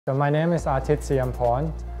So my name is Arthit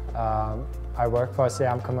Sriumporn. I work for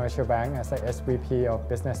Siam Commercial Bank as the SVP of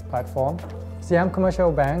Business Platform. Siam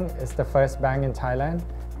Commercial Bank is the first bank in Thailand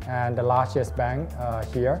and the largest bank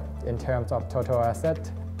here in terms of total asset.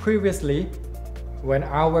 Previously, when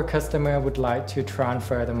our customer would like to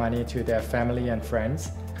transfer the money to their family and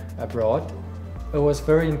friends abroad, it was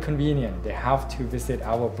very inconvenient. They have to visit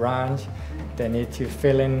our branch, they need to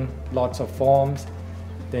fill in lots of forms,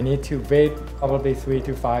 they need to wait probably 3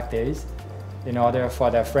 to 5 days in order for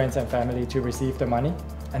their friends and family to receive the money.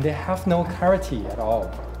 And they have no clarity at all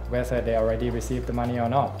whether they already received the money or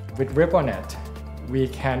not. With RippleNet, we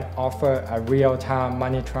can offer a real-time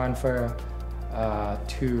money transfer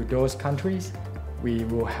to those countries. We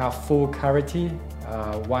will have full clarity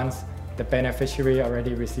once the beneficiary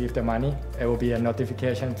already received the money. It will be a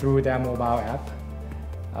notification through their mobile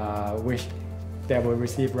app, which they will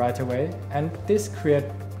receive right away. And this creates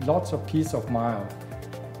lots of peace of mind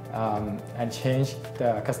and change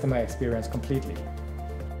the customer experience completely.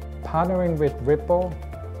 Partnering with Ripple,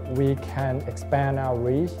 we can expand our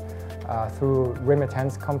reach through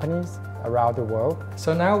remittance companies around the world.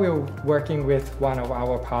 So now we're working with one of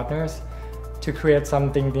our partners to create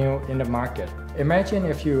something new in the market. Imagine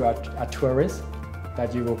if you are a tourist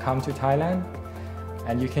that you will come to Thailand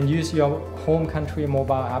and you can use your home country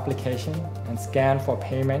mobile application and scan for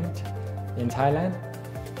payment in Thailand.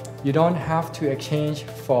 You don't have to exchange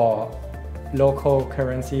for local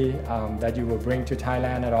currency that you will bring to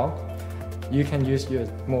Thailand at all. You can use your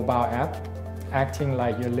mobile app, acting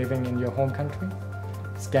like you're living in your home country,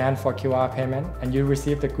 scan for QR payment, and you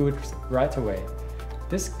receive the goods right away.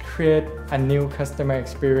 This creates a new customer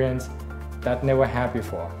experience that never had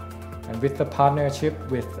before. And with the partnership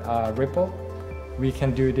with Ripple, we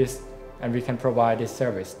can do this and we can provide this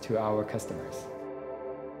service to our customers.